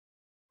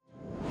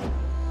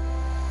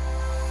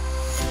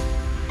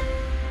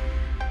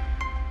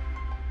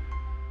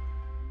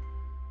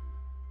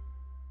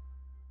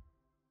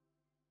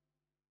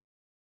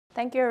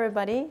Thank you,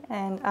 everybody.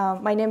 And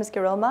my name is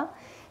Kirilma,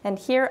 and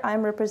here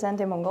I'm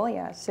representing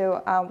Mongolia.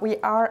 So we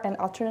are an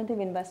alternative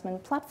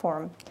investment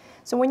platform.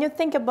 So when you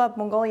think about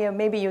Mongolia,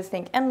 maybe you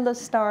think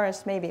endless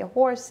stars, maybe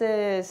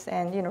horses,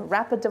 and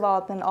rapid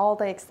development, all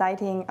the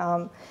exciting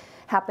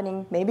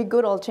happening, maybe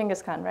good old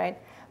Genghis Khan, right?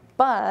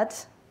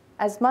 But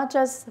as much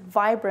as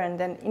vibrant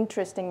and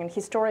interesting and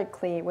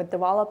historically with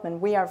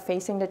development, we are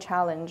facing the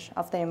challenge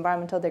of the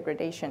environmental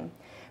degradation.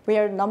 We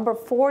are number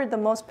 4, the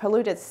most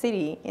polluted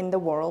city in the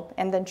world,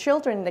 and then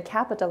children in the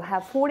capital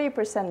have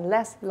 40%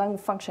 less lung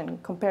function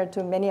compared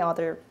to many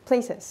other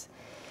places.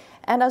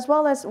 And as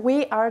well as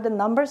we are the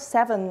number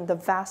 7, the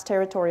vast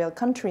territorial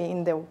country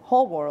in the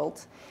whole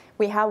world.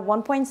 We have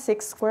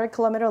 1.6 square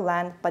kilometer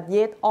land, but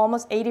yet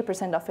almost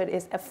 80% of it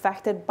is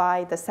affected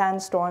by the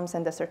sandstorms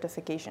and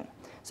desertification.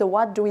 So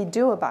what do we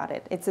do about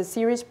it? It's a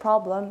serious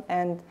problem,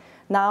 and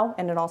now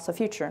and then also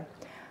future.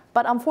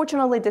 But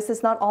unfortunately, this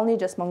is not only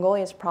just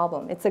Mongolia's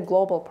problem, it's a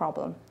global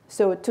problem.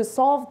 So to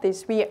solve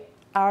this, we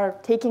are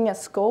taking a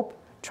scope,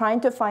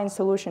 trying to find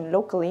solution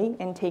locally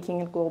and taking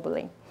it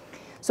globally.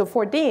 So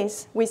for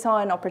this, we saw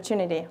an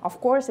opportunity.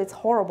 Of course, it's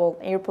horrible,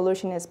 air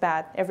pollution is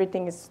bad,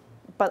 everything is,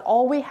 but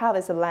all we have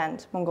is a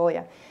land,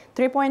 Mongolia.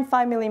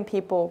 3.5 million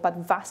people, but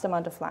vast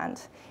amount of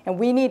land. And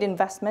we need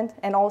investment,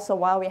 and also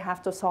while we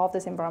have to solve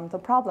this environmental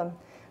problem.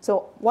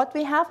 So what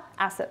we have,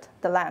 asset,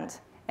 the land.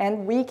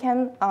 And we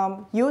can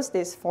use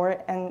this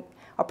for an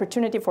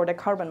opportunity for the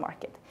carbon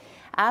market.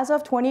 As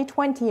of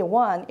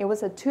 2021, it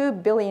was a 2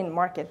 billion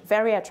market,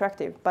 very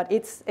attractive, but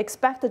it's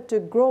expected to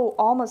grow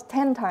almost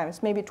 10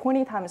 times, maybe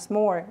 20 times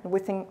more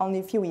within only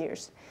a few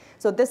years.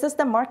 So this is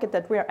the market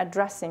that we are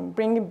addressing,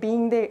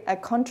 being a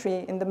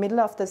country in the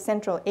middle of the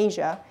Central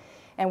Asia,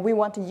 and we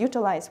want to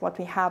utilize what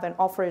we have and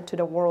offer it to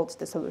the world,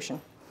 the solution.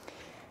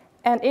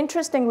 And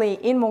interestingly,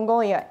 in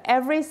Mongolia,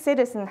 every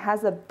citizen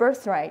has a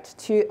birthright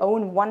to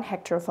own 1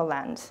 hectare of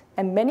land.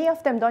 And many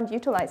of them don't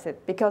utilize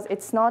it because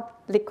it's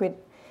not liquid.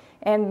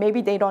 And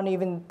maybe they don't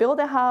even build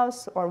a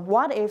house. Or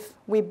what if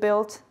we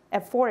built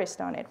a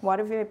forest on it? What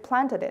if we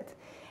planted it?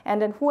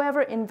 And then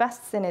whoever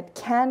invests in it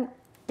can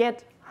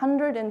get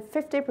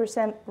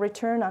 150%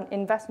 return on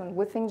investment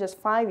within just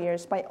 5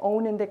 years by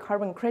owning the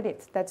carbon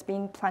credits that's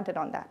being planted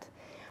on that.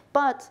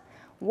 But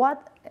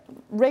what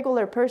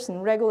regular person,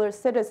 regular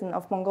citizen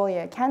of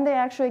Mongolia, can they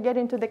actually get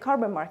into the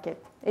carbon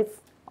market? It's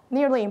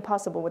nearly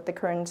impossible with the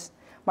current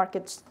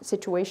market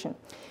situation.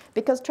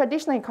 Because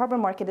traditionally, carbon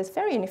market is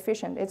very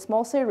inefficient. It's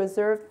mostly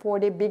reserved for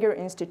the bigger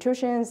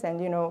institutions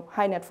and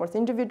high net worth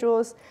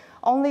individuals,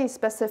 only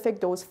specific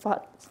those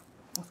funds.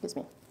 Excuse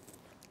me.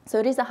 So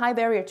it is a high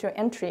barrier to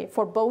entry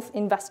for both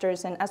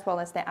investors and as well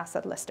as the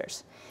asset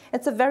listers.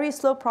 It's a very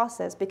slow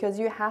process because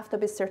you have to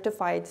be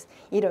certified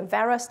either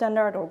VARA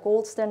standard or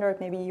gold standard,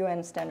 maybe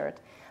UN standard.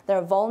 There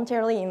are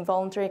voluntarily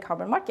involuntary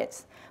carbon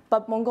markets.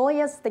 But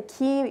Mongolia's the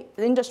key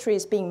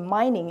industries being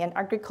mining and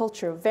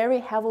agriculture very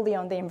heavily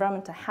on the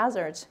environmental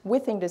hazards. We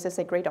think this is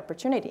a great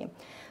opportunity.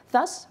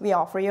 Thus, we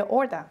offer you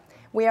ORDA.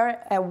 We are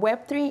a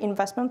Web3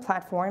 investment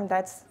platform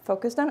that's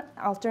focused on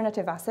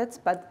alternative assets,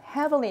 but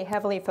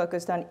heavily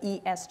focused on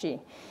ESG.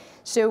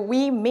 So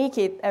we make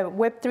it a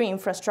Web3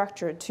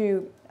 infrastructure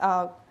to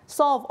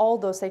solve all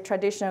those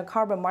traditional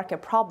carbon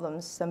market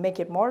problems, so make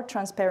it more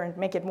transparent,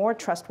 make it more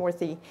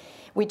trustworthy.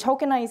 We're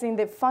tokenizing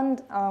the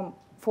fund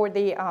for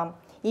the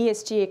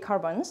ESG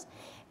carbons.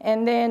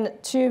 And then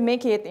to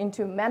make it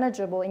into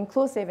manageable,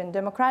 inclusive, and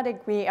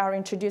democratic, we are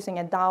introducing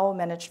a DAO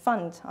managed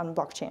fund on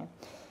blockchain.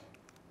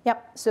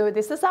 Yep, so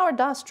this is our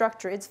DAO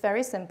structure. It's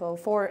very simple.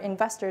 For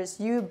investors,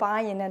 you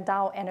buy in a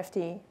DAO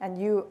NFT,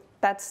 and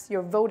that's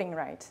your voting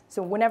right.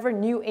 So whenever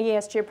new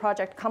ESG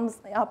project comes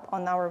up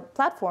on our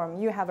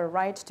platform, you have a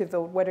right to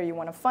vote whether you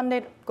want to fund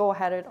it, go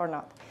ahead or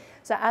not.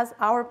 So as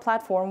our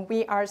platform,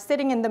 we are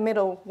sitting in the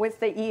middle with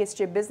the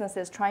ESG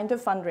businesses trying to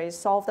fundraise,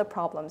 solve the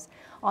problems.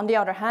 On the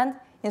other hand,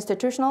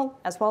 institutional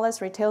as well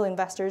as retail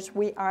investors,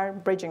 we are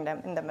bridging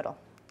them in the middle.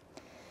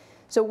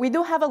 So we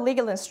do have a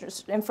legal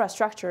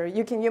infrastructure.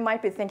 You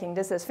might be thinking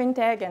this is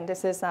fintech and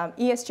this is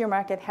ESG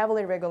market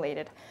heavily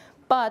regulated.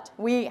 But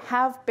we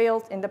have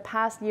built in the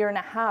past year and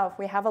a half,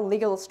 we have a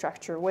legal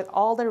structure with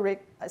all the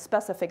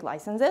specific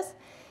licenses,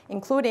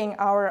 including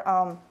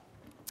our,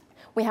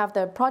 we have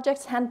the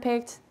projects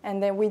handpicked,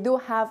 and then we do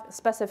have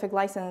specific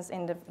license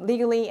in the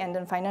legally and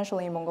then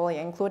financially in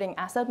Mongolia, including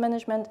asset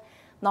management,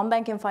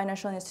 non-banking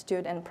financial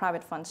institute, and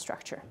private fund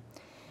structure.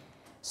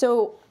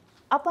 So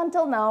up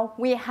until now,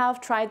 we have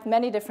tried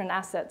many different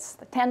assets,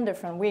 10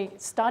 different. We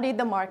studied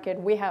the market.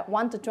 We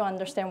wanted to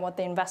understand what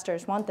the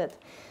investors wanted.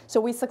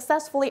 So we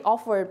successfully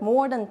offered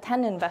more than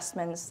 10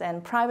 investments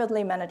and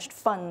privately managed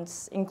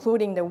funds,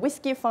 including the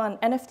whiskey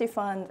fund, NFT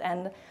fund,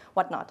 and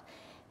whatnot.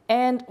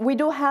 And we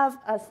do have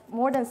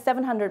more than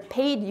 700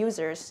 paid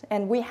users,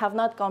 and we have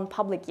not gone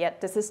public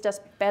yet. This is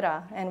just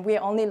beta, and we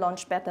only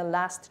launched beta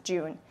last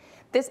June.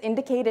 This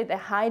indicated a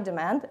high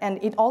demand,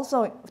 and it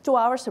also, to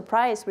our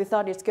surprise, we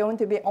thought it's going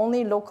to be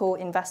only local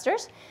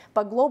investors,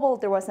 but global,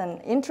 there was an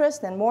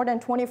interest, and more than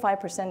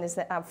 25% is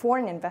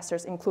foreign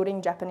investors,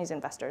 including Japanese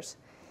investors.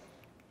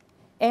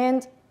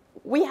 And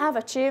we have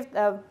achieved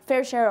a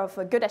fair share of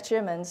good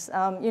achievements.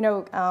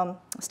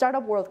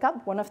 Startup World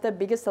Cup, one of the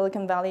biggest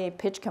Silicon Valley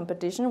pitch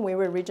competition, we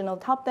were regional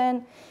top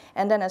 10.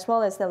 And then as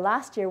well as the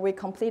last year, we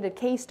completed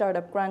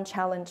K-Startup Grand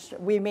Challenge.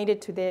 We made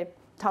it to the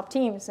top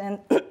teams, and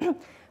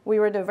we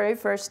were the very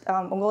first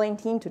Mongolian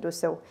team to do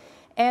so.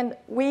 And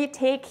we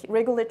take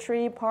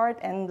regulatory part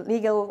and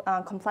legal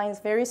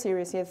compliance very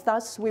seriously.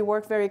 Thus, we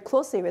work very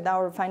closely with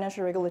our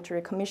financial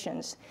regulatory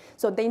commissions.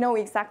 So they know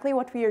exactly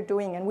what we are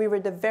doing, and we were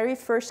the very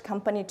first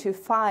company to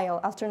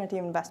file alternative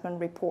investment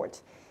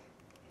report.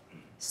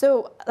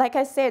 So like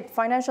I said,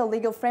 financial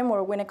legal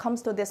framework, when it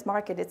comes to this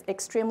market, is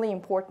extremely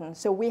important.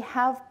 So we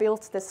have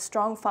built this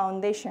strong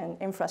foundation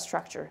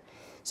infrastructure.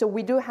 So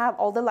we do have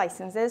all the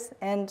licenses,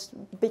 and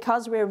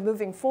because we're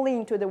moving fully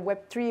into the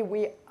Web3,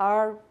 we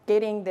are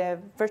getting the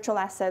virtual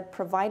asset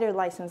provider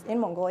license in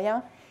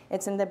Mongolia.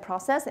 It's in the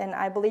process, and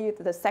I believe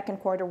the second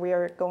quarter we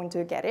are going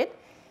to get it,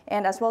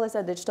 and as well as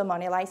a digital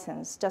money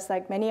license. Just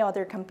like many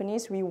other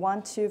companies, we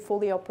want to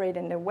fully operate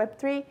in the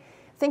Web3.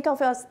 Think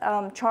of us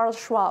Charles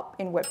Schwab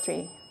in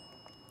Web3.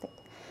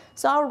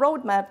 So our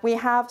roadmap, we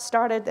have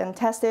started and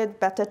tested,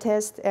 beta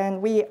test,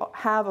 and we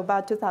have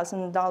about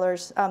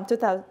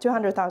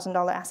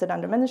 $200,000 asset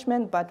under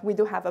management, but we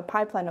do have a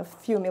pipeline of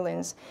few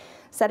millions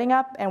setting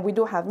up, and we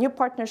do have new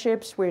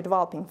partnerships. We're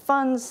developing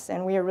funds,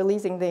 and we are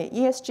releasing the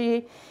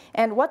ESG.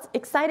 And what's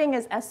exciting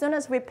is as soon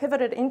as we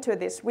pivoted into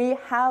this, we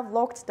have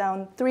locked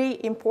down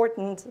 3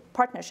 important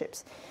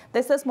partnerships.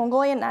 This is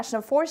Mongolian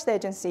National Forest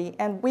Agency,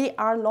 and we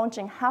are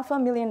launching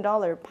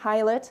 $500,000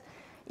 pilot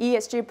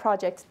ESG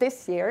projects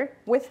this year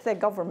with the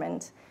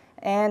government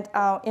and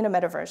in a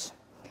metaverse.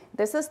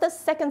 This is the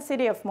second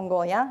city of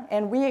Mongolia,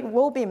 and we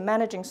will be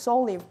managing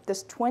solely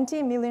this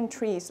 20 million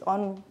trees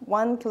on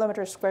 1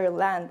 kilometer square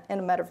land in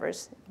a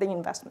metaverse, the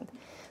investment.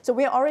 So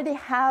we already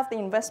have the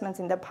investments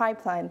in the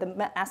pipeline,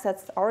 the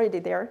assets already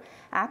there,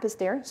 app is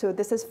there, so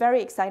this is very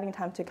exciting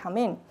time to come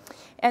in.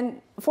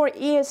 And for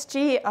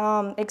ESG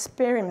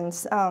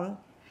experiments,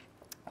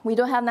 we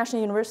do have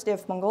National University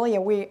of Mongolia.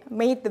 We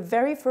made the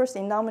very first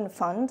endowment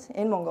fund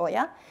in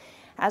Mongolia,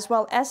 as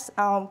well as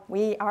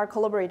we are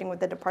collaborating with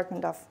the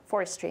Department of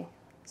Forestry.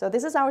 So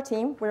this is our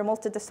team. We're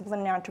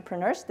multidisciplinary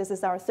entrepreneurs. This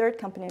is our 3rd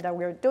company that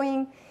we're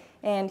doing.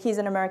 And he's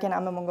an American,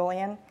 I'm a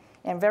Mongolian.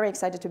 And very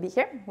excited to be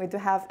here. We do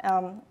have,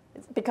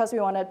 because we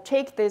want to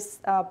take this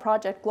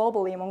project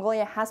globally,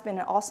 Mongolia has been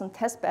an awesome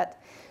test bed.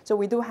 So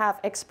we do have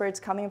experts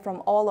coming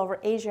from all over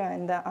Asia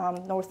and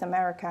North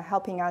America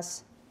helping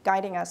us,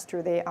 guiding us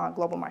through the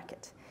global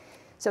market.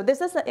 So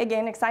this is,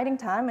 again, exciting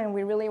time, and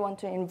we really want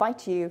to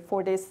invite you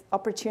for this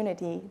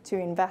opportunity to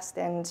invest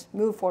and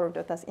move forward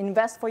with us.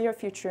 Invest for your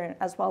future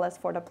as well as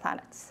for the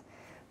planets.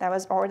 That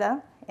was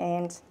ORDA,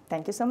 and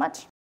thank you so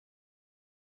much.